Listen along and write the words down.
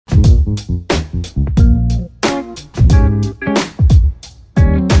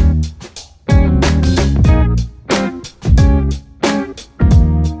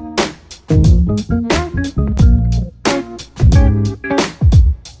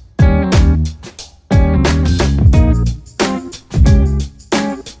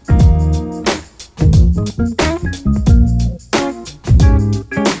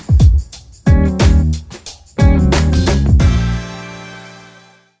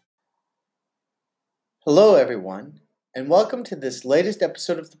Hello, everyone, and welcome to this latest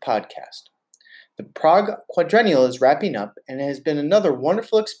episode of the podcast. The Prague Quadrennial is wrapping up, and it has been another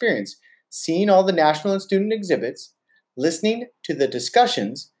wonderful experience seeing all the national and student exhibits, listening to the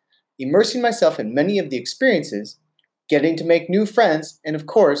discussions, immersing myself in many of the experiences, getting to make new friends, and of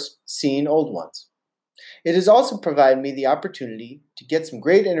course, seeing old ones. It has also provided me the opportunity to get some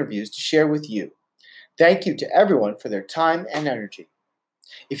great interviews to share with you. Thank you to everyone for their time and energy.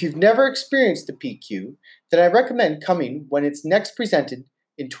 If you've never experienced the PQ, then I recommend coming when it's next presented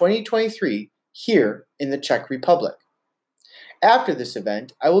in 2023 here in the Czech Republic. After this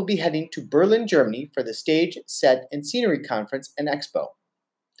event, I will be heading to Berlin, Germany for the Stage, Set, and Scenery Conference and Expo.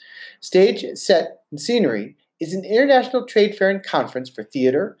 Stage, Set, and Scenery is an international trade fair and conference for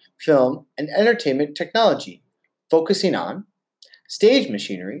theater, film, and entertainment technology, focusing on stage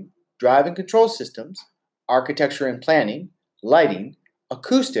machinery, drive and control systems, architecture and planning, lighting,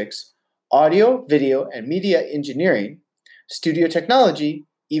 acoustics, audio, video, and media engineering, studio technology,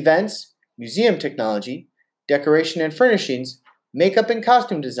 events, museum technology, decoration and furnishings, makeup and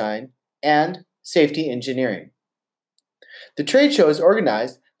costume design, and safety engineering. The trade show is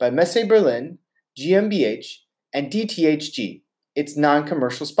organized by Messe Berlin, GmbH, and DTHG, its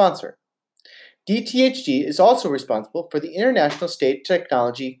non-commercial sponsor. DTHG is also responsible for the International Stage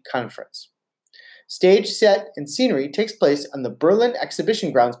Technology Conference. Stage, Set, and Scenery takes place on the Berlin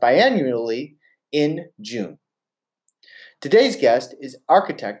Exhibition Grounds biannually in June. Today's guest is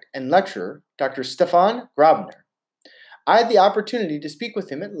architect and lecturer Dr. Stefan Grabner. I had the opportunity to speak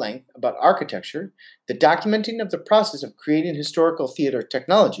with him at length about architecture, the documenting of the process of creating historical theater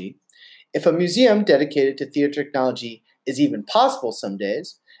technology, if a museum dedicated to theater technology is even possible some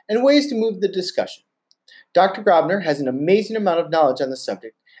days, and ways to move the discussion. Dr. Grabner has an amazing amount of knowledge on the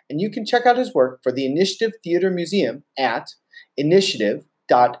subject, and you can check out his work for the Initiative Theater Museum at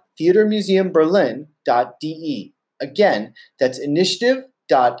initiative.theatermuseumberlin.de. Again, that's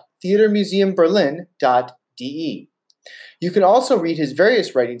initiative.theatermuseumberlin.de. You can also read his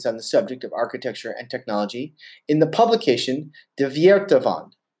various writings on the subject of architecture and technology in the publication De Vierte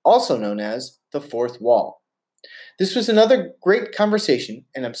Wand, also known as The Fourth Wall. This was another great conversation,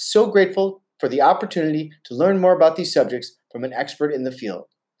 and I'm so grateful for the opportunity to learn more about these subjects from an expert in the field.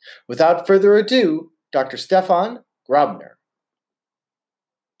 Without further ado, Dr. Stefan Grabner.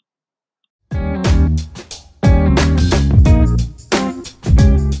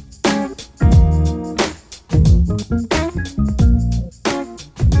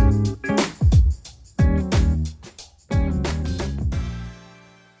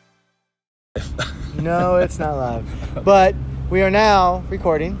 No, it's not live, but we are now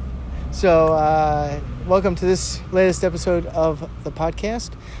recording. So, welcome to this latest episode of the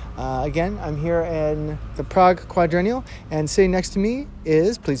podcast. Again, I'm here in the Prague Quadrennial, and sitting next to me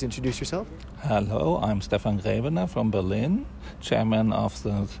is, please introduce yourself. Hello, I'm Stefan Grabner from Berlin, chairman of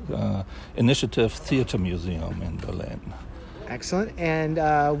the Initiative Theater Museum in Berlin. Excellent. And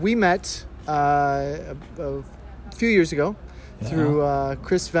we met a few years ago through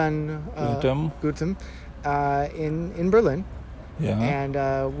Chris van Gutem in Berlin. Yeah. And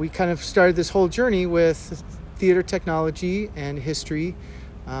we kind of started this whole journey with theater technology and history,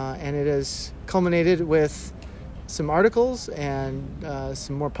 and it has culminated with some articles and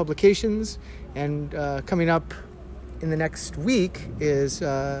some more publications. And coming up in the next week is,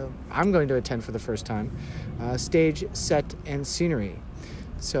 I'm going to attend for the first time, Stage, Set, and Scenery.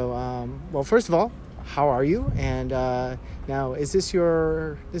 So, well, first of all, how are you? And now,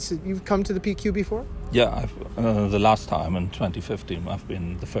 you've come to the PQ before? Yeah, the last time in 2015, I've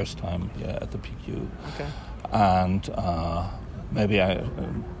been the first time here at the PQ. Okay. And maybe I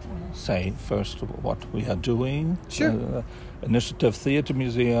say first what we are doing. Sure. Initiative Theater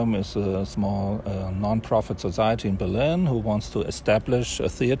Museum is a small non-profit society in Berlin who wants to establish a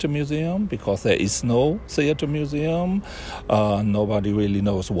theater museum because there is no theater museum. Nobody really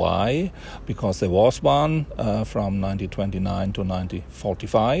knows why, because there was one from 1929 to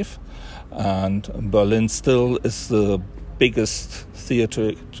 1945. And Berlin still is the biggest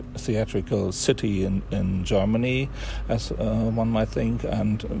theatrical city in Germany, as one might think,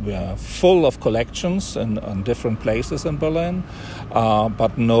 and we are full of collections in different places in Berlin,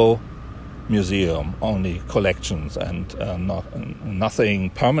 but no museum, only collections and nothing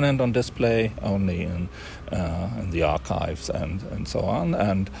permanent on display, only in the archives and so on.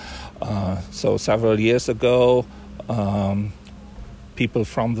 And so several years ago, people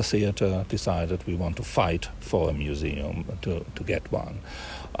from the theater decided we want to fight for a museum to get one.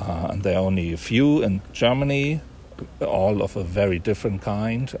 And there are only a few in Germany, all of a very different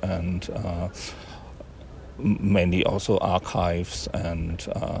kind, and mainly also archives, and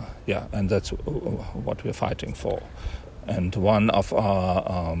and that's what we're fighting for. And one of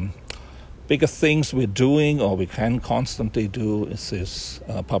our biggest things we're doing, or we can constantly do, is this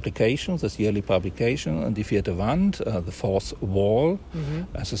publication, this yearly publication, and Die vierte Wand, the fourth wall,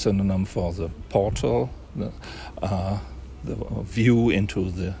 as a synonym for the portal, the view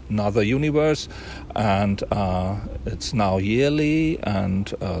into another universe. And it's now yearly,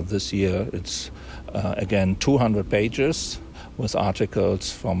 and this year it's again 200 pages with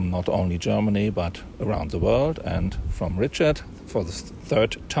articles from not only Germany but around the world, and from Richard for the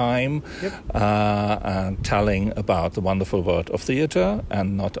third time, and telling about the wonderful world of theater,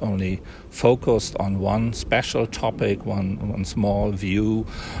 and not only focused on one special topic, one small view,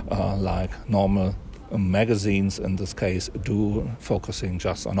 like normal magazines in this case do, focusing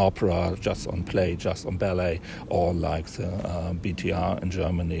just on opera, just on play, just on ballet, or like the BTR in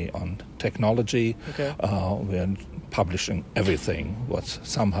Germany on technology. We're publishing everything what's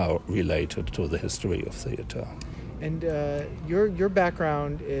somehow related to the history of theater. And your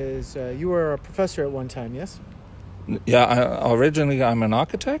background is you were a professor at one time, yes? Yeah, originally I'm an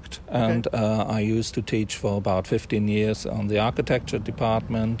architect, and I used to teach for about 15 years on the architecture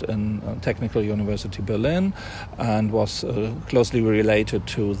department in Technical University Berlin, and was closely related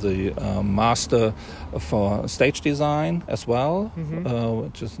to the master for stage design as well,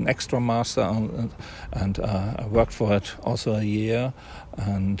 which is an extra master, and I worked for it also a year,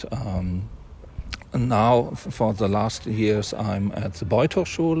 and now, for the last years, I'm at the Beuth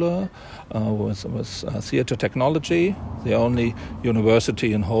Hochschule with theater technology, the only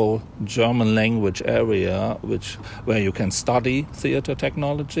university in whole German language area where you can study theater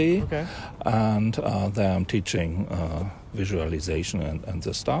technology. And there I'm teaching visualization and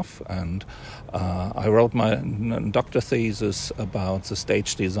the stuff. And I wrote my doctor thesis about the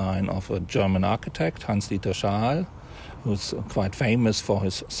stage design of a German architect, Hans-Dieter Schaal, who's quite famous for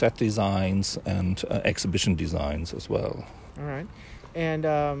his set designs and exhibition designs as well. All right. And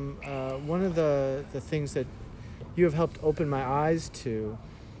one of the things that you have helped open my eyes to,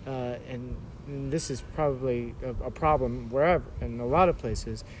 and this is probably a problem wherever, in a lot of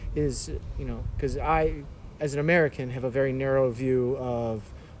places, is, because I, as an American, have a very narrow view of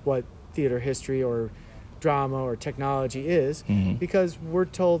what theater history or drama or technology is, because we're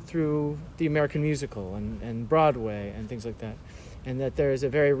told through the American musical and Broadway and things like that, and that there is a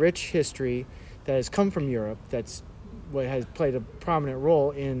very rich history that has come from Europe that's what has played a prominent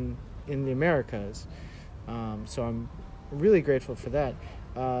role in the Americas. So I'm really grateful for that,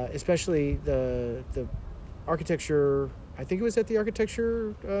 especially the architecture. I think it was at the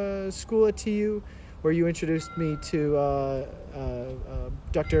architecture school at TU where you introduced me to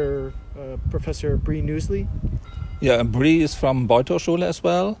Dr. Professor Bree Newsley. Yeah, Bree is from Beuth Hochschule as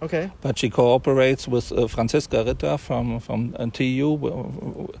well. But she cooperates with Franziska Ritter from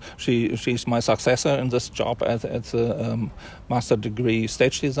TU. She's my successor in this job at the master degree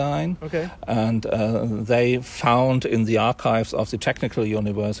stage design. And they found in the archives of the Technical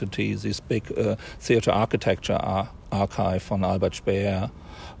University this big theater architecture archive von Albert Speer.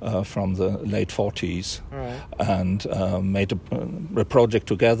 From the late 40s, and made a project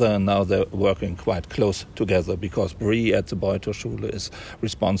together, and now they're working quite close together, because Bree at the Beuth Hochschule is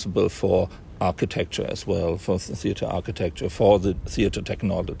responsible for architecture as well, for the theater architecture, for the theater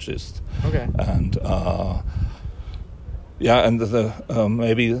technologists. And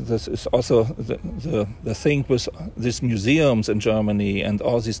maybe this is also the thing with these museums in Germany and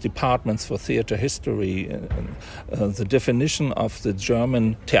all these departments for theater history. The definition of the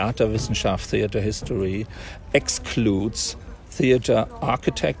German Theaterwissenschaft, theater history, excludes theater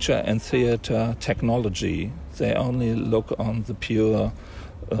architecture and theater technology. They only look on the pure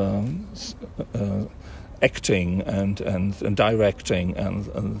acting and directing and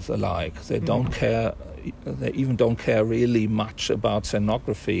the like. They don't care. They even don't care really much about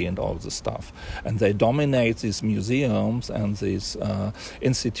scenography and all this stuff. And they dominate these museums and these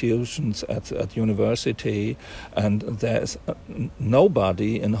institutions at university. And there's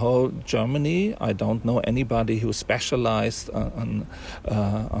nobody in whole Germany, I don't know anybody who specialized on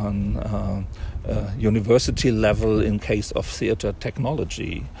university level in case of theater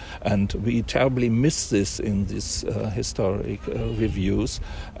technology. And we terribly miss this in these historic reviews.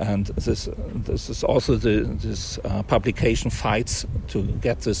 And this is also this publication fights to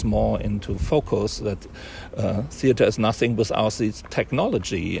get this more into focus, that theater is nothing without this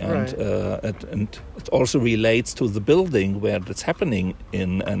technology. And, right. and it also relates to the building where it's happening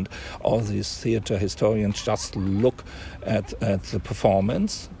in, and all these theater historians just look at the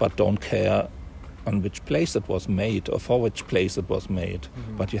performance but don't care on which place it was made or for which place it was made.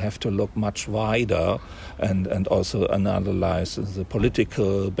 Mm-hmm. But you have to look much wider and also analyze the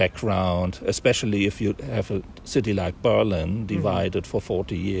political background, especially if you have a city like Berlin divided for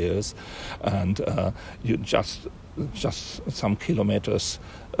 40 years and you just some kilometers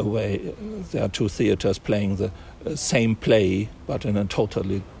away there are two theaters playing the same play but in a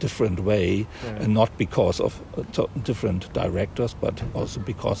totally different way, and not because of different directors but also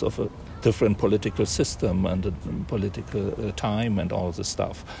because of a different political system and a political time and all this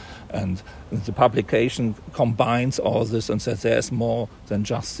stuff. And the publication combines all this and says there's more than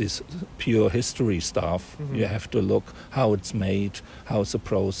just this pure history stuff. Mm-hmm. You have to look how it's made, how's the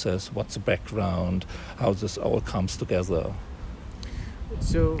process, what's the background, how this all comes together.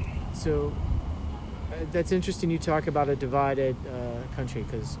 So that's interesting. You talk about a divided country,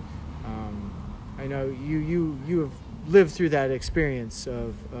 because I know you have lived through that experience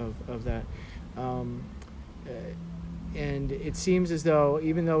of that, and it seems as though,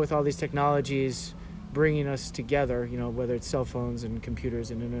 even though with all these technologies bringing us together, whether it's cell phones and computers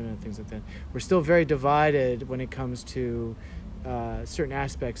and internet and things like that, we're still very divided when it comes to certain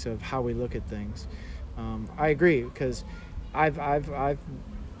aspects of how we look at things. I agree, because I've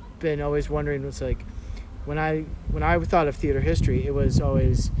been always wondering, what's like when I thought of theater history, it was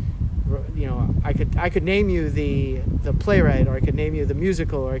always, I could name you the playwright, or I could name you the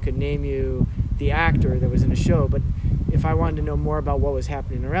musical, or I could name you the actor that was in a show, but if I wanted to know more about what was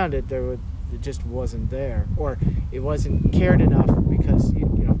happening around it, it just wasn't there, or it wasn't cared enough, because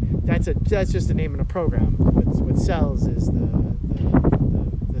that's just the name of a program. What sells is the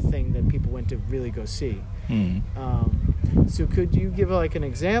thing that people went to really go see. So could you give an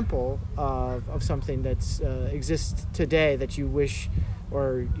example of something that's exists today that you wish,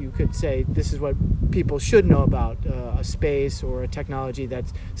 or you could say this is what people should know about a space or a technology that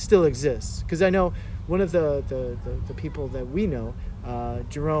still exists? Because I know one of the people that we know,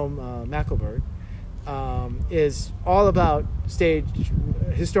 Jerome Mackelberg, is all about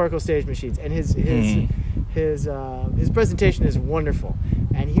historical stage machines, and his presentation is wonderful,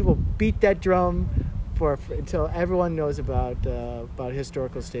 and he will beat that drum until everyone knows about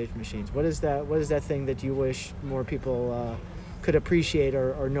historical stage machines. What is that thing that you wish more people could appreciate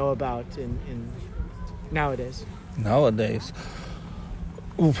or know about in nowadays?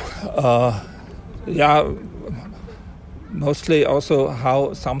 Mostly also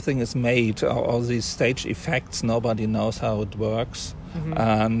how something is made, all these stage effects. Nobody knows how it works.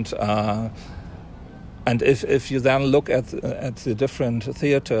 Mm-hmm. And if you then look at the different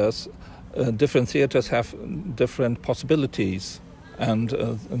theaters have different possibilities, and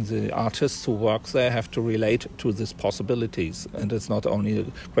the artists who work there have to relate to these possibilities. And it's not only a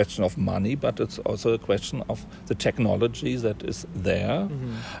question of money, but it's also a question of the technology that is there.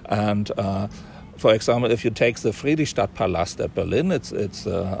 Mm-hmm. And for example, if you take the Friedrichstadtpalast at Berlin, it's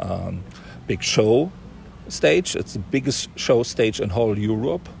a big show stage. It's the biggest show stage in whole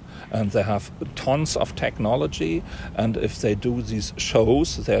Europe. And they have tons of technology, and if they do these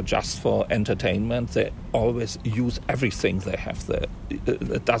shows, they're just for entertainment. They always use everything they have there.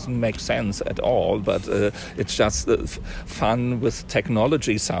 It doesn't make sense at all, but it's just fun with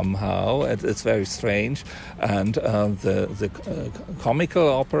technology somehow. It's very strange. And the comical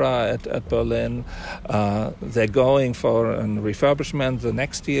opera at Berlin, they're going for a refurbishment the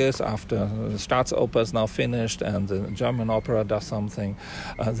next years after the Staatsoper is now finished and the German opera does something.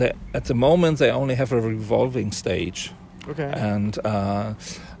 At the moment, they only have a revolving stage, and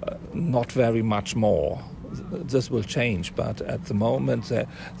not very much more. This will change, but at the moment,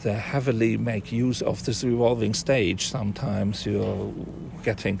 they heavily make use of this revolving stage. Sometimes you're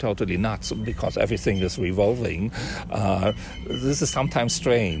getting totally nuts because everything is revolving. This is sometimes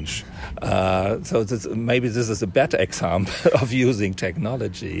strange. So maybe this is a better example of using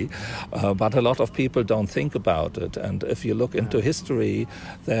technology, but a lot of people don't think about it. And if you look into history,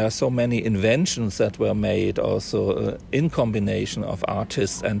 there are so many inventions that were made also in combination of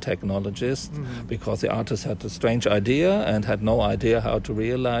artists and technologists, because the artists had a strange idea and had no idea how to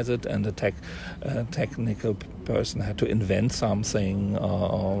realize it, and the technical person had to invent something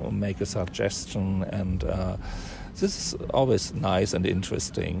or make a suggestion, and this is always nice and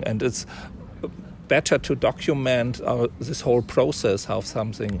interesting. And it's better to document this whole process, how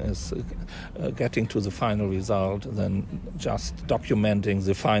something is getting to the final result, than just documenting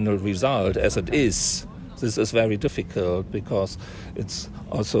the final result as it is. This is very difficult because it's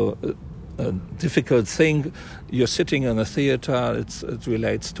also a difficult thing. You're sitting in a theater, it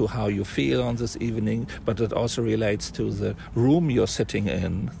relates to how you feel on this evening, but it also relates to the room you're sitting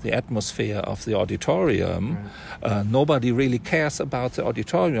in, the atmosphere of the auditorium. Right. Nobody really cares about the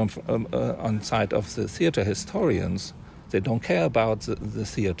auditorium on side of the theater historians. They don't care about the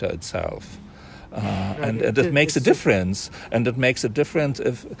theater itself. And it makes a difference. And it makes a difference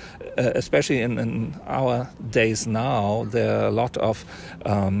if, especially in our days now, there are a lot of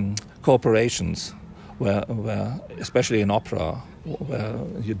corporations where, especially in opera, where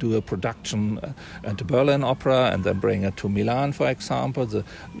you do a production at the Berlin Opera and then bring it to Milan, for example. The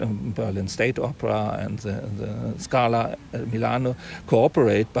Berlin State Opera and the Scala Milano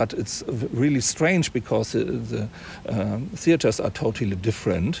cooperate, but it's really strange because the theaters are totally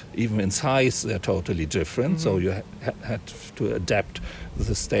different. Even in size, they're totally different. Mm-hmm. So you had to adapt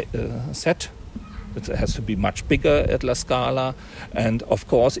the set. It has to be much bigger at La Scala. And, of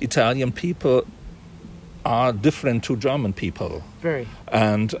course, Italian people are different to German people. Very.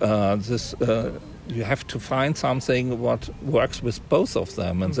 And you have to find something what works with both of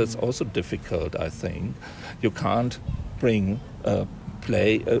them, and that's also difficult, I think. You can't bring a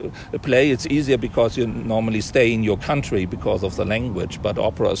play. A play, it's easier because you normally stay in your country because of the language, but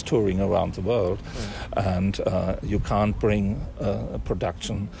opera is touring around the world. Right. And you can't bring a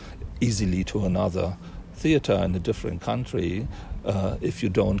production easily to another theater in a different country if you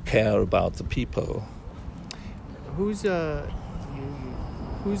don't care about the people. Whose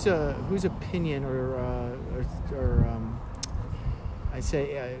opinion or I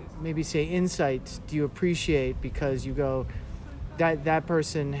say maybe say insight do you appreciate because you go that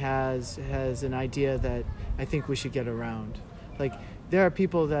person has an idea that I think we should get around? Like there are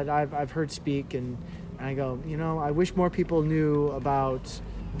people that I've heard speak and I go, I wish more people knew about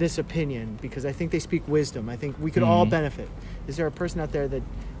this opinion because I think they speak wisdom. I think we could all benefit. Is there a person out there that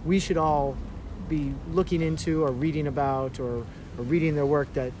we should all be looking into or reading about or reading their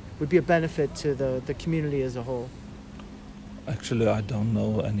work that would be a benefit to the community as a whole? Actually, I don't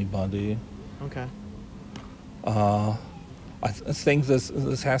know anybody. Okay. I think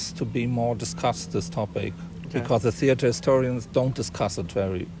this has to be more discussed, this topic, because the theater historians don't discuss it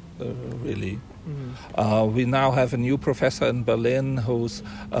very really. Mm-hmm. We now have a new professor in Berlin who's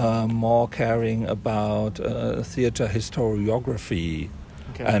more caring about theater historiography.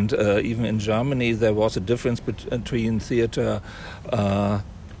 Okay. And even in Germany, there was a difference between theater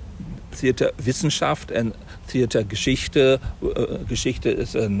Wissenschaft and theater Geschichte. Geschichte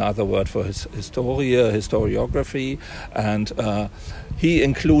is another word for historiography, and he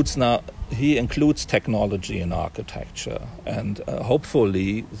includes technology in architecture, and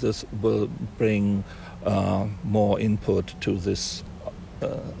hopefully this will bring more input to this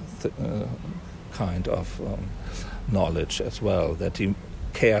kind of knowledge as well, that he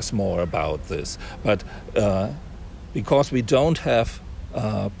cares more about this. But because we don't have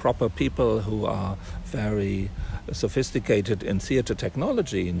proper people who are very sophisticated in theater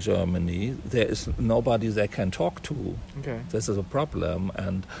technology in Germany, there is nobody they can talk to. Okay. This is a problem,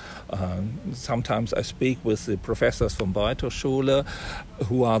 and sometimes I speak with the professors from Breithochschule,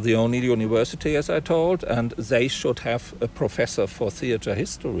 who are the only university, as I told, and they should have a professor for theater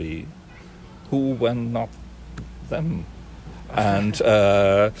history, who were not them. And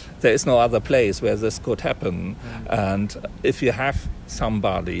there is no other place where this could happen. And if you have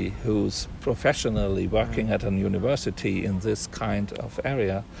somebody who's professionally working at a university in this kind of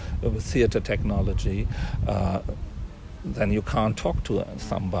area with theater technology, then you can't talk to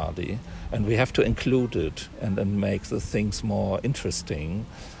somebody. And we have to include it and then make the things more interesting.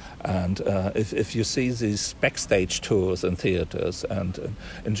 And if you see these backstage tours in theaters, and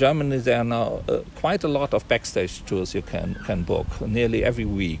in Germany there are now quite a lot of backstage tours you can book. Nearly every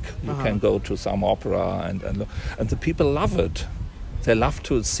week you can go to some opera, and the people love it. They love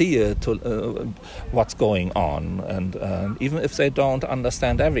to see it, what's going on, and even if they don't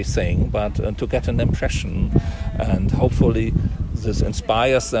understand everything, but to get an impression, and hopefully this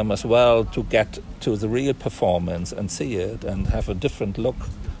inspires them as well to get to the real performance and see it and have a different look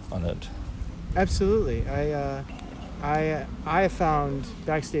on it. Absolutely. I have found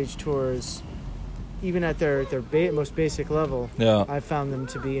backstage tours, even at their most basic level, I found them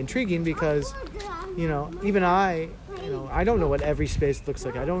to be intriguing because, even I don't know what every space looks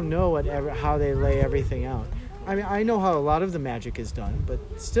like. I don't know how they lay everything out. I mean, I know how a lot of the magic is done, but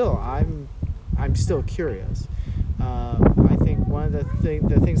still, I'm still curious. I think one of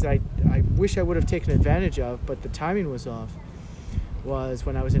the things that I wish I would have taken advantage of, but the timing was off, was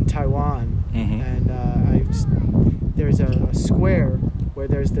when I was in Taiwan. And there's a square where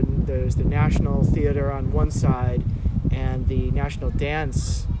there's the National Theater on one side and the National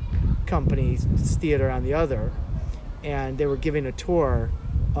Dance Company's theater on the other, and they were giving a tour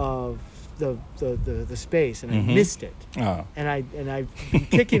of the space, and I missed it. And I've been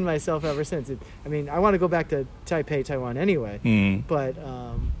kicking myself ever since. I want to go back to Taipei, Taiwan anyway, but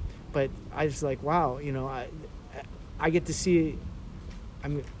I was like, wow, I get to see.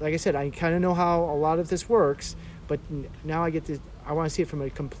 Like I said, I kind of know how a lot of this works, but now I want to see it from a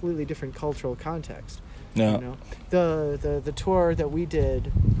completely different cultural context. Yeah. The tour that we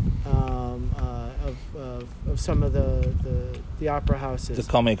did of some of the opera houses,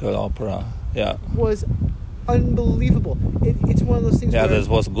 the comical opera, was unbelievable. It's one of those things. Yeah, this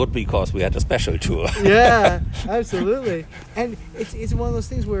was good because we had a special tour. Yeah, absolutely. And it's one of those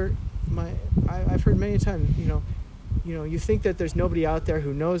things where I've heard many times, you think that there's nobody out there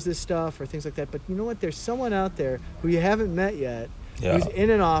who knows this stuff or things like that, but you know what? There's someone out there who you haven't met yet, who's in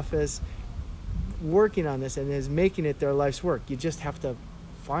an office working on this and is making it their life's work. You just have to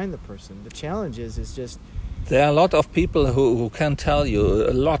find the person. The challenge is just... There are a lot of people who can tell you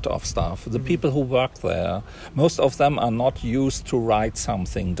a lot of stuff. The people who work there, most of them are not used to write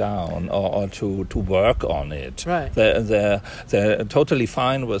something down or to work on it. Right. They're totally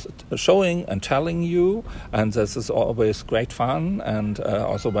fine with showing and telling you, and this is always great fun. And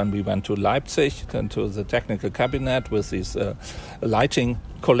also when we went to Leipzig and to the technical cabinet with these lighting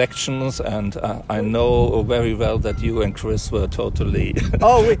collections, and I know very well that you and Chris were totally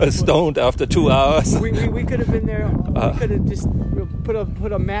stoned after 2 hours. We could have been there. We could have just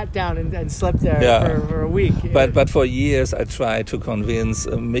put a mat down and slept there for a week. But for years I tried to convince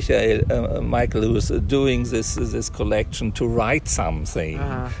Michael, who's doing this collection, to write something,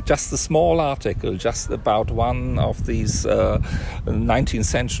 just a small article, just about one of these 19th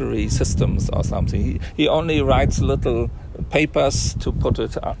century systems or something. He only writes little papers to put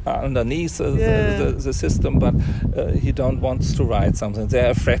it underneath the system, but he don't want to write something.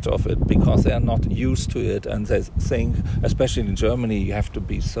 They're afraid of it because they are not used to it, and they think, especially in Germany, you have to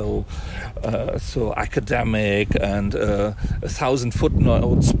be so academic and 1,000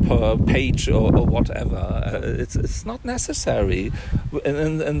 footnotes per page or whatever. It's not necessary.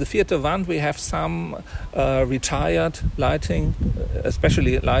 In the Theater Wand we have some retired lighting,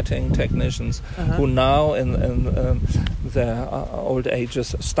 especially lighting technicians, who now in their old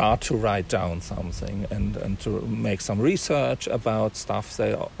ages start to write down something and to make some research about stuff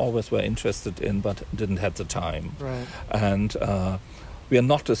they always were interested in but didn't have the time. Right. And we are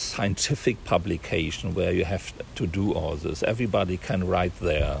not a scientific publication where you have to do all this. Everybody can write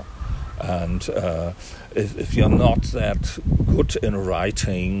there. And if you're not that good in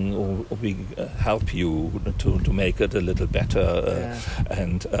writing, we help you to make it a little better.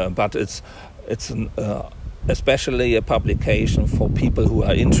 But it's especially a publication for people who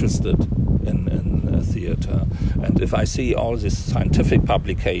are interested in theater. And if I see all these scientific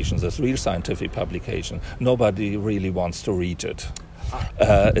publications, this real scientific publication, nobody really wants to read it.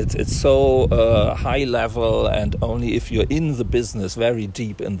 It's so high level, and only if you're in the business, very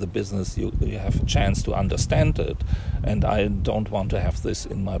deep in the business, you have a chance to understand it. And I don't want to have this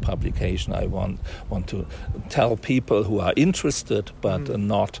in my publication. I want to tell people who are interested but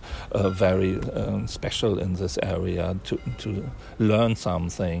not very special in this area to learn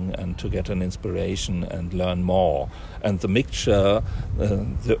something and to get an inspiration and learn more. And the mixture,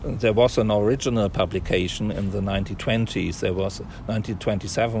 there was an original publication in the 1920s. There was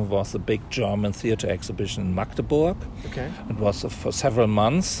 1927 was the big German theater exhibition in Magdeburg. Okay. It was for several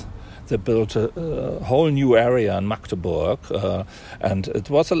months. They built a whole new area in Magdeburg, and it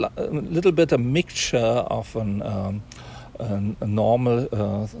was a little bit a mixture of a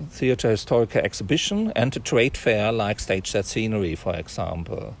normal theater historical exhibition and a trade fair like Stage Set Scenery, for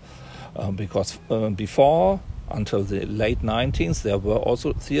example. Because before, until the late 19th, there were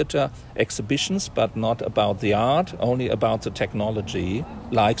also theater exhibitions, but not about the art, only about the technology,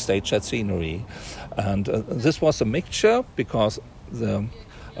 like Stage Set Scenery. And this was a mixture because the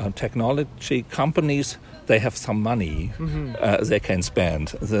technology companies, they have some money they can spend.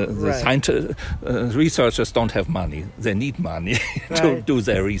 The researchers don't have money. They need money to do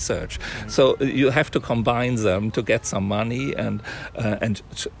their research. So you have to combine them to get some money. And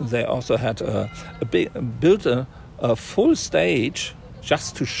they also had built a full stage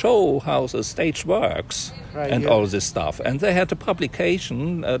just to show how the stage works all this stuff. And they had a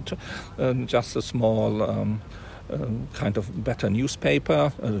publication, just a small kind of better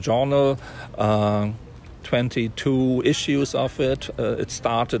newspaper, a journal, 22 issues of it. It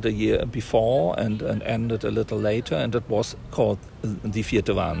started a year before and ended a little later, and it was called Die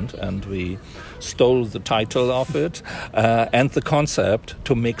Vierte Wand, and we stole the title of it and the concept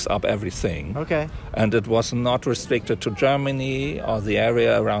to mix up everything. Okay. And it was not restricted to Germany or the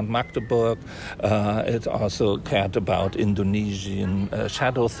area around Magdeburg. It also cared about Indonesian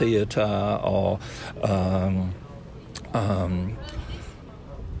shadow theater or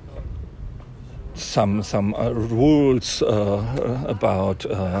some rules about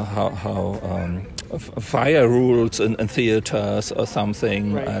how fire rules in theaters or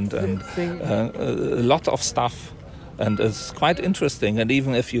something, right. and a lot of stuff. And it's quite interesting. And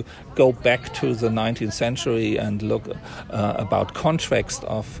even if you go back to the 19th century and look about contracts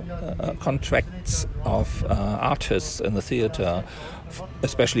of artists in the theater,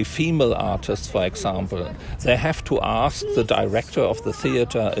 especially female artists, for example, they have to ask the director of the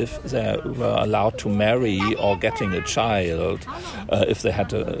theater if they were allowed to marry or getting a child, if they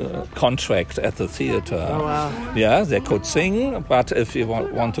had a contract at the theater. Oh, wow. Yeah, they could sing, but if you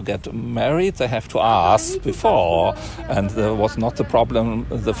want to get married, they have to ask before. And there was not the problem,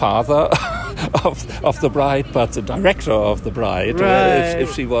 the father of the bride, but the director of the bride, right.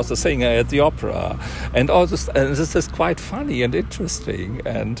 if she was a singer at the opera. And all this, and this is quite funny and interesting.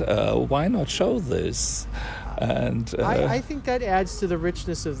 And why not show this? And I think that adds to the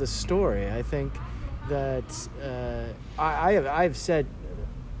richness of the story. I think that I've said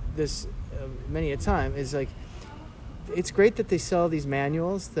this many a time, is like, it's great that they sell these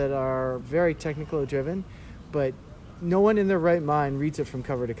manuals that are very technical driven, but no one in their right mind reads it from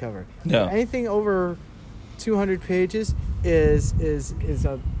cover to cover. Yeah. Anything over 200 pages is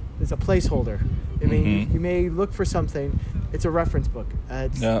a placeholder. I mean, you may look for something. It's a reference book.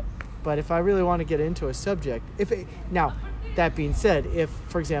 But if I really want to get into a subject, now, that being said, if,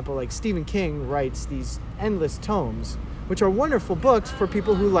 for example, like Stephen King writes these endless tomes, which are wonderful books for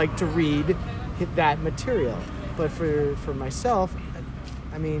people who like to read that material, but for myself,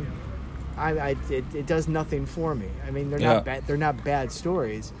 I mean, it does nothing for me. I mean, they're not bad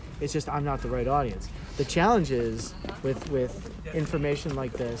stories. It's just I'm not the right audience. The challenge is with information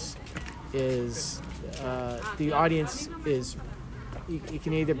like this is the audience is, it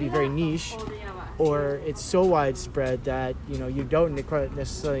can either be very niche or it's so widespread that you don't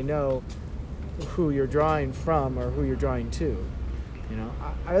necessarily know who you're drawing from or who you're drawing to.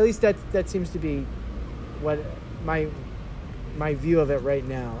 At least that seems to be what my view of it right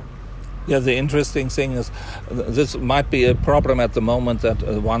now. Yeah, the interesting thing is, this might be a problem at the moment that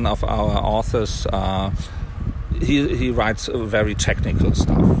one of our authors, he writes very technical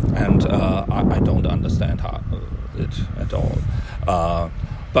stuff, and I don't understand it at all.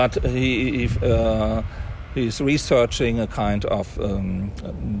 But he's researching a kind of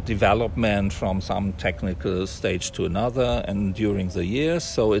development from some technical stage to another, and during the years,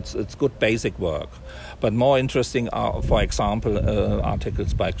 so it's good basic work. But more interesting are, for example,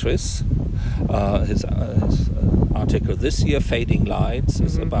 articles by Chris. His article this year, Fading Lights,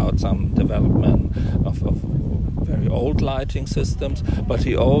 is about some development of very old lighting systems, but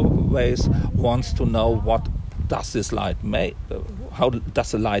he always wants to know what does this light make, how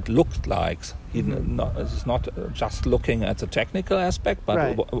does the light look like. He's not just looking at the technical aspect, but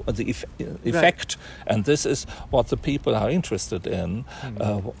right. The effect. Right. And this is what the people are interested in.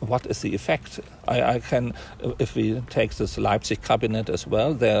 What is the effect? I can, if we take this Leipzig cabinet as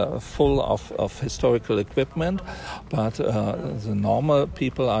well, they're full of historical equipment, but the normal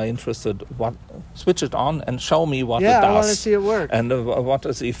people are interested, switch it on and show me what it does. I want to see it work. And what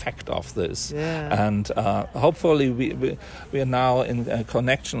is the effect of this? Yeah. And hopefully we are now in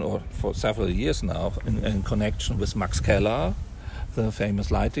connection, or for several years now, in connection with Max Keller, the famous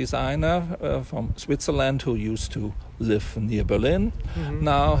light designer from Switzerland who used to live near Berlin.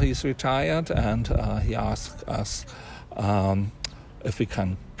 Now he's retired, and he asked us if we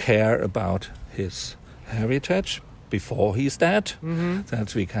can care about his heritage before he's dead,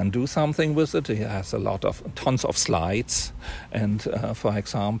 that we can do something with it. He has tons of slides, and for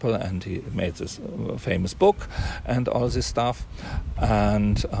example, and he made this famous book and all this stuff,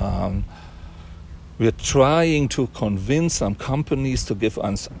 and we're trying to convince some companies to give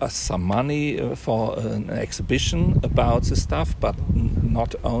us some money for an exhibition about this stuff, but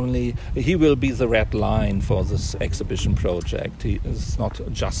not only. He will be the red line for this exhibition project. He is not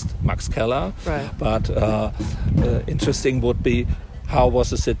just Max Keller, right. But interesting would be, how was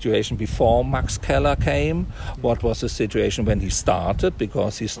the situation before Max Keller came? What was the situation when he started?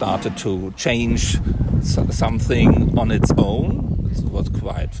 Because he started to change something on its own. was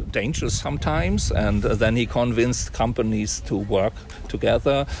quite dangerous sometimes, and then he convinced companies to work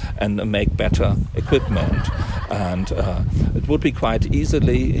together and make better equipment. And it would be quite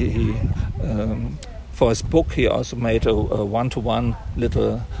easily, for his book, he also made a one-to-one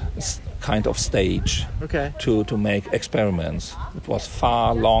little kind of stage to make experiments. It was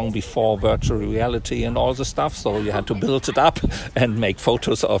far long before virtual reality and all the stuff, so you had to build it up and make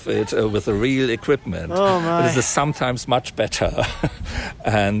photos of it with the real equipment. Oh my. This is sometimes much better.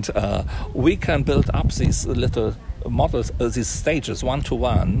 And we can build up these little models, these stages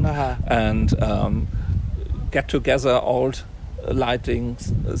one-to-one, and get together old lighting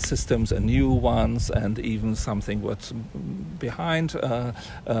systems and new ones, and even something what's behind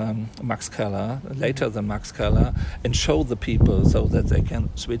Max Keller, later than Max Keller, and show the people so that they can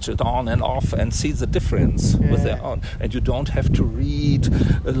switch it on and off and see the difference with their own. And you don't have to read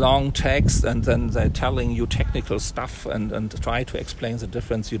a long text and then they're telling you technical stuff and try to explain the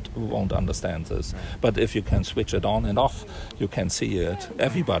difference. You won't understand this. But if you can switch it on and off, you can see it.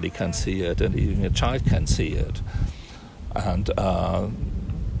 Everybody can see it, and even a child can see it. And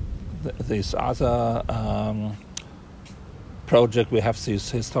this other project, we have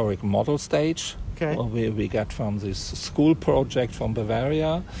this historic model stage. We get from this school project from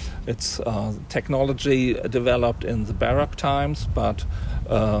Bavaria. It's technology developed in the Baroque times, but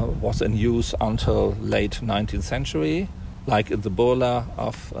was in use until late 19th century, like in the Bola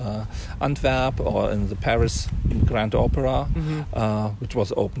of Antwerp or in the Paris Grand Opera, which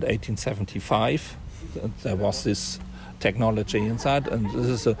was opened 1875. There was this technology inside, and this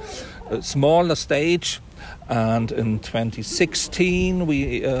is a smaller stage. And in 2016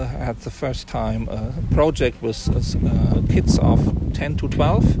 we had the first time a project with kids of 10 to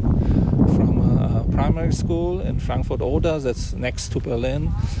 12 from a primary school in Frankfurt Oder, that's next to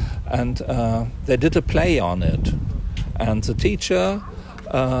Berlin, and they did a play on it, and the teacher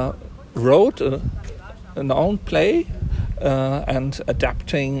wrote an own play and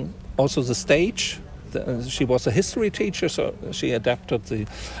adapting also the stage. She was a history teacher, so she adapted the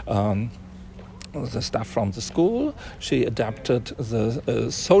stuff from the school. She adapted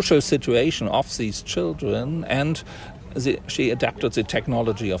the social situation of these children, and she adapted the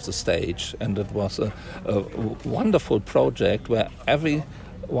technology of the stage. And it was a wonderful project where every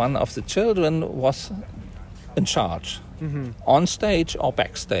one of the children was in charge, on stage or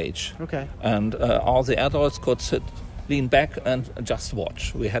backstage. And all the adults could lean back and just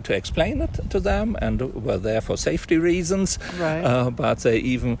watch. We had to explain it to them, and were there for safety reasons, but they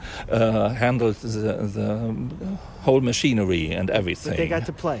even handled the whole machinery and everything. But they got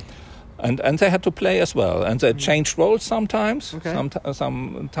to play. And they had to play as well, and they changed roles sometimes.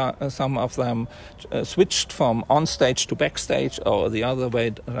 Some of them switched from on stage to backstage, or the other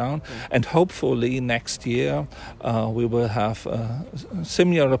way around. And hopefully next year we will have a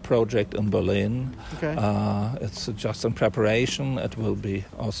similar project in Berlin. It's just in preparation. It will be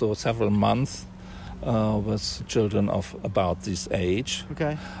also several months. With children of about this age,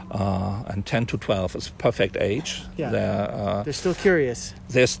 and 10 to 12 is perfect age. They're still curious.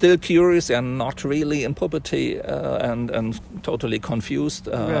 They're still curious. They're not really in puberty and totally confused,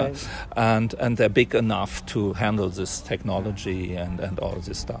 and they're big enough to handle this technology and all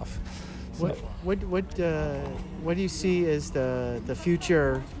this stuff. What do you see as the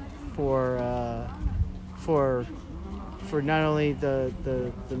future for not only the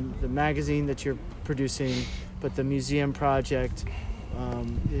magazine that you're producing, but the museum project?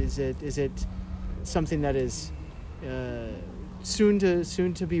 Is it something that is soon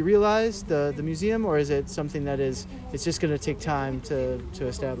to be realized, the museum, or is it something that it's just going to take time to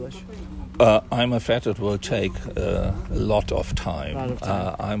establish? I'm afraid it will take a lot of time.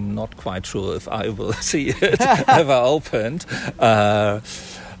 I'm not quite sure if I will see it ever opened.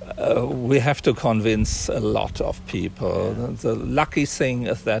 We have to convince a lot of people. The lucky thing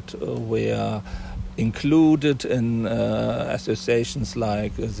is that we are included in associations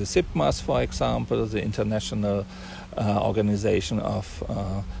like the SIPMAS, for example, the International Organization of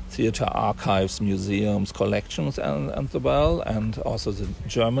Theatre Archives, Museums, Collections, and the well, and also the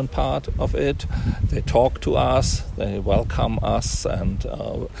German part of it. They talk to us, they welcome us, and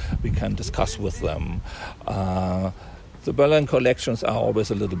we can discuss with them. The Berlin collections are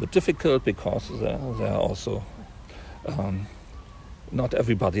always a little bit difficult because they're also not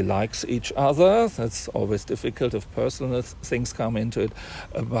everybody likes each other. That's always difficult if personal things come into it.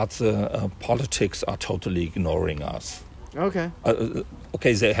 But politics are totally ignoring us.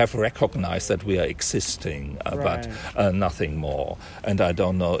 They have recognized that we are existing, but nothing more. And I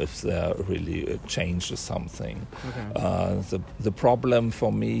don't know if there really changes something. The problem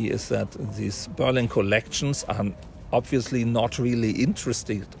for me is that these Berlin collections are obviously not really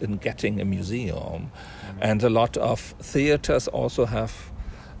interested in getting a museum. And a lot of theaters also have,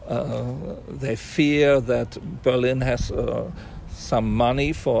 they fear that Berlin has some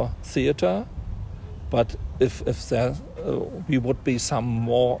money for theater, but if there, we would be some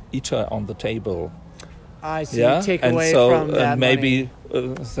more eater on the table. I see. Yeah? Take away and so, from that maybe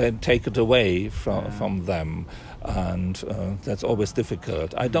they take it away from them. And that's always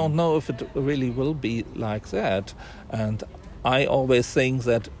difficult. I don't know if it really will be like that. And I always think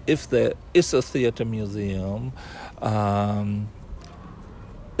that if there is a theater museum,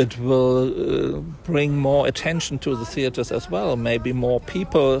 it will bring more attention to the theaters as well. Maybe more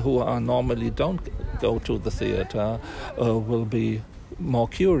people who are normally don't go to the theater will be more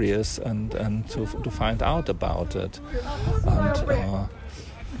curious and to find out about it. And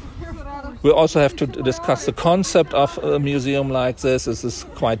we also have to discuss the concept of a museum like this. This is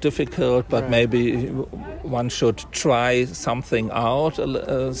quite difficult, but maybe one should try something out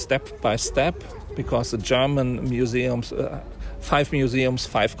step by step, because the German museums, 5 museums,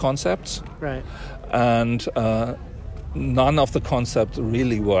 5 concepts. Right. And none of the concepts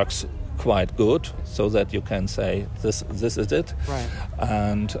really works quite good, so that you can say this is it. Right.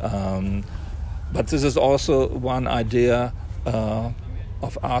 And but this is also one idea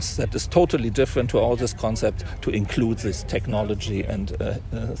of us that is totally different to all this concept, to include this technology and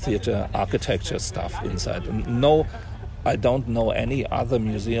theater architecture stuff inside. No, I don't know any other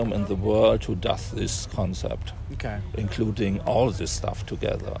museum in the world who does this concept, including all this stuff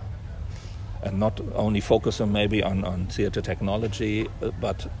together. And not only focusing maybe on theater technology,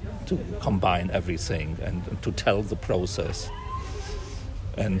 but to combine everything and to tell the process.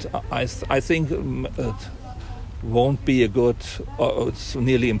 And I think won't be a good, or it's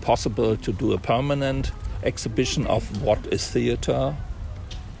nearly impossible to do a permanent exhibition of what is theater.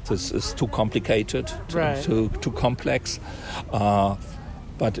 This is too complicated, too complex.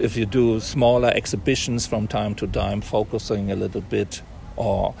 But if you do smaller exhibitions from time to time, focusing a little bit,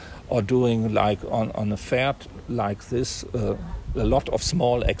 or doing like on a fair like this, a lot of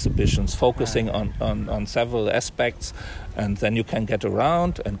small exhibitions focusing on several aspects, and then you can get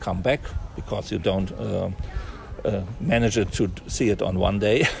around and come back, because you don't manage it to see it on one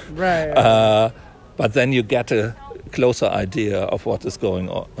day. Right. But then you get a closer idea of what is going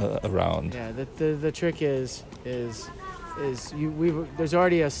around. Yeah, the trick is there's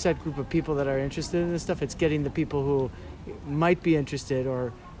already a set group of people that are interested in this stuff. It's getting the people who might be interested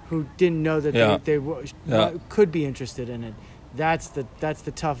or who didn't know that they could be interested in it. That's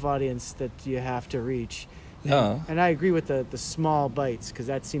the tough audience that you have to reach. Yeah. And I agree with the small bites, because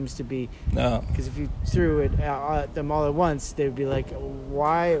that seems to be... Because if you threw it at them all at once, they would be like,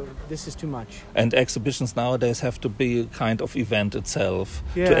 why? This is too much. And exhibitions nowadays have to be a kind of event itself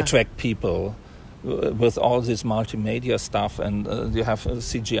to attract people. With all this multimedia stuff, and you have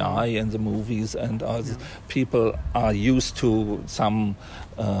CGI in the movies, and all this, people are used to some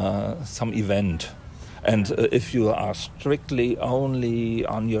event. And if you are strictly only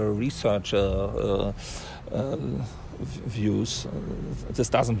on your researcher views, this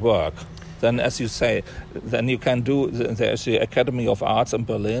doesn't work. Then, as you say, then you can do... There's the Academy of Arts in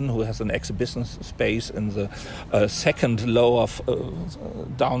Berlin, who has an exhibition space in the second lower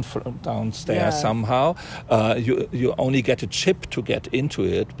downstairs somehow. You only get a chip to get into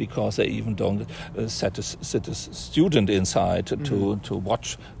it, because they even don't sit a student inside to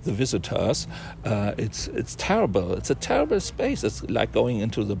watch the visitors. It's terrible. It's a terrible space. It's like going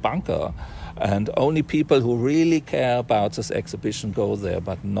into the bunker. And only people who really care about this exhibition go there,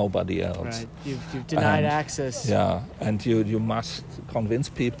 but nobody else. Right. You've denied access. Yeah, and you must convince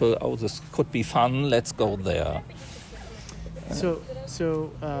people, oh, this could be fun, let's go there. So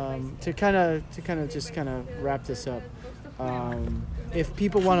to kind of wrap this up, if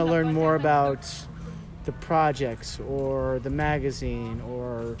people want to learn more about the projects or the magazine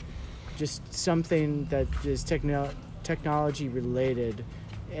or just something that is technology related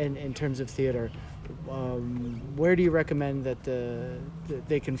in terms of theater, where do you recommend that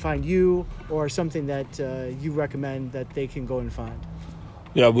they can find you, or something that you recommend that they can go and find?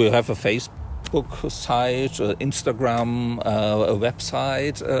 Yeah, we have a Facebook site, Instagram, a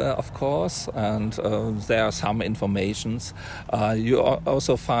website, of course, and there are some informations. You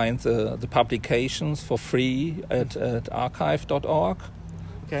also find the publications for free at archive.org.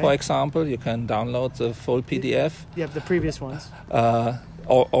 For example, you can download the full PDF. You have the previous ones.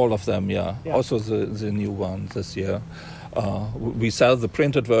 All of them, yeah. Also the new one this year. We sell the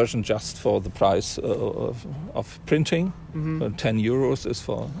printed version just for the price of printing. 10 euros is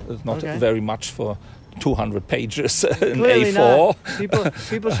not very much for 200 pages in Clearly A4. Not.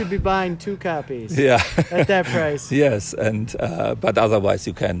 People should be buying 2 copies. Yeah. At that price. Yes, and but otherwise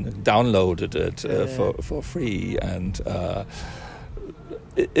you can download it for free. And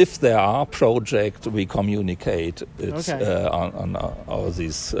if there are projects, we communicate it on all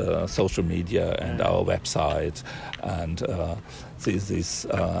these social media and our website. And this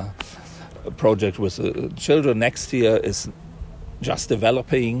project with children next year is just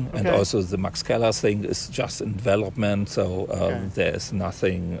developing, and also the Max Keller thing is just in development, so there's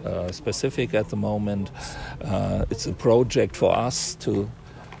nothing specific at the moment. It's a project for us to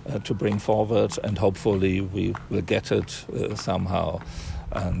bring forward, and hopefully we will get it somehow.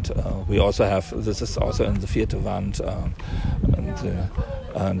 And we also have, this is also in the Viertewand, the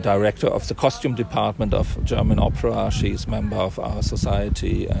director of the costume department of German Opera. She's member of our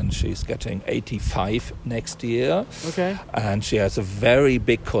society, and she's getting 85 next year. Okay. And she has a very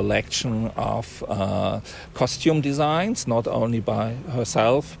big collection of costume designs, not only by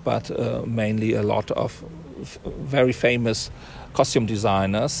herself, but mainly a lot of very famous costume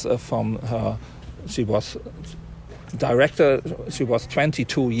designers from her. She was director, she was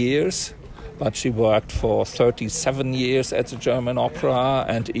 22 years, but she worked for 37 years at the German Opera,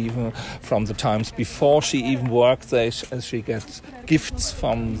 and even from the times before she even worked there, she gets gifts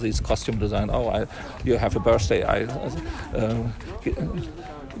from these costume design. You have a birthday, I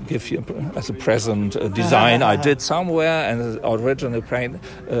give you as a present a design I did somewhere, and original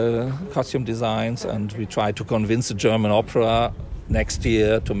costume designs, and we try to convince the German Opera next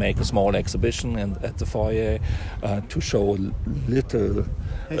year to make a small exhibition at the foyer to show a little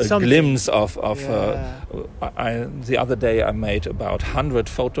glimpse of the other day I made about 100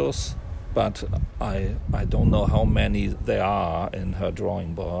 photos, but I don't know how many there are in her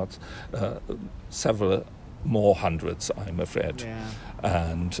drawing board. Several more hundreds, I'm afraid.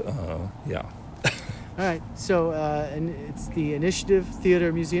 And All right, so and it's the Initiative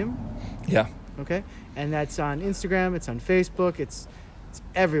Theater Museum? Yeah. Okay, and that's on Instagram, it's on Facebook, it's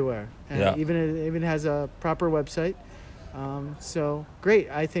everywhere. And even has a proper website. So great.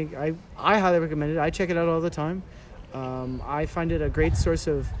 I think I highly recommend it. I check it out all the time. I find it a great source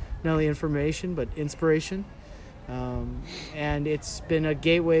of not only information but inspiration. And it's been a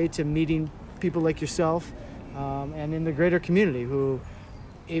gateway to meeting people like yourself and in the greater community who,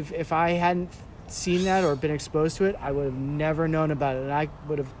 if I hadn't seen that or been exposed to it, I would have never known about it, and I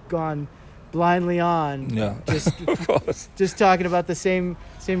would have gone blindly on just talking about the same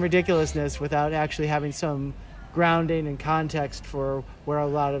ridiculousness without actually having some grounding and context for where a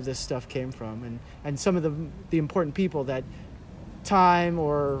lot of this stuff came from, and some of the important people that time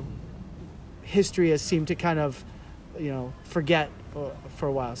or history has seemed to kind of forget for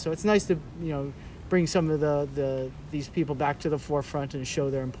a while. So it's nice to bring some of these people back to the forefront and show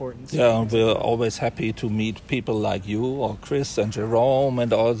their importance. Yeah, we're always happy to meet people like you or Chris and Jerome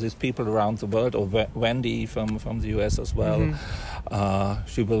and all these people around the world, or Wendy from the US as well.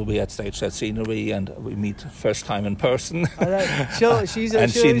 She will be at Stage Set Scenery, and we meet first time in person.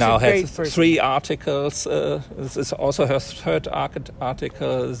 She now has person. 3 articles. This is also her third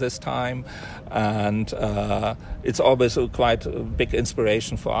article this time, and it's always quite a big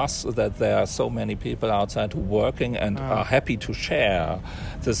inspiration for us that there are so many people outside who are working and are happy to share.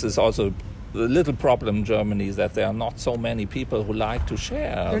 This is also a little problem in Germany, that there are not so many people who like to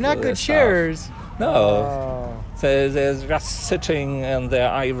share. They're not good sharers. No. They're just sitting in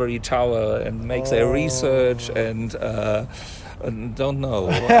their ivory tower and make their research and don't know.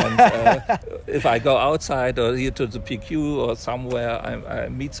 And if I go outside or here to the PQ or somewhere, I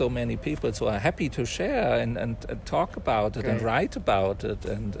meet so many people who are happy to share and talk about it and write about it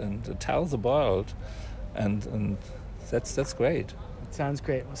and tell the world. And that's great. Sounds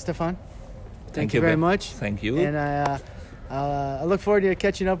great. Well, Stefan, thank you very much. Thank you. And I look forward to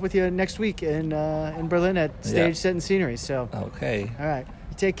catching up with you next week in Berlin at Stage Set and Scenery. So okay. All right.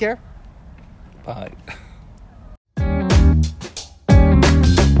 You take care. Bye.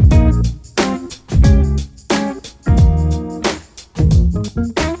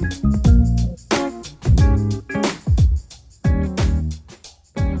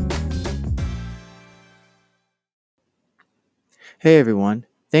 Hey everyone,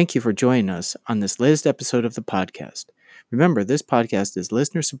 thank you for joining us on this latest episode of the podcast. Remember, this podcast is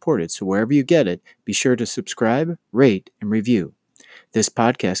listener supported, so wherever you get it, be sure to subscribe, rate, and review. This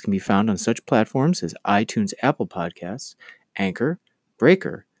podcast can be found on such platforms as iTunes, Apple Podcasts, Anchor,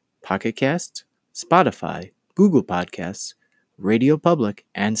 Breaker, Pocket Casts, Spotify, Google Podcasts, Radio Public,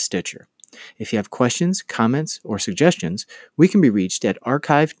 and Stitcher. If you have questions, comments, or suggestions, we can be reached at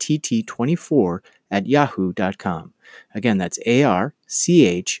archivetT24@yahoo.com. Again, that's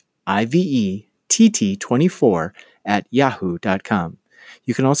ARCHIVETT24@yahoo.com.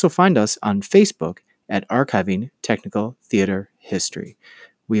 You can also find us on Facebook at Archiving Technical Theater History.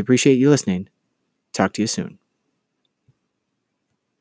 We appreciate you listening. Talk to you soon.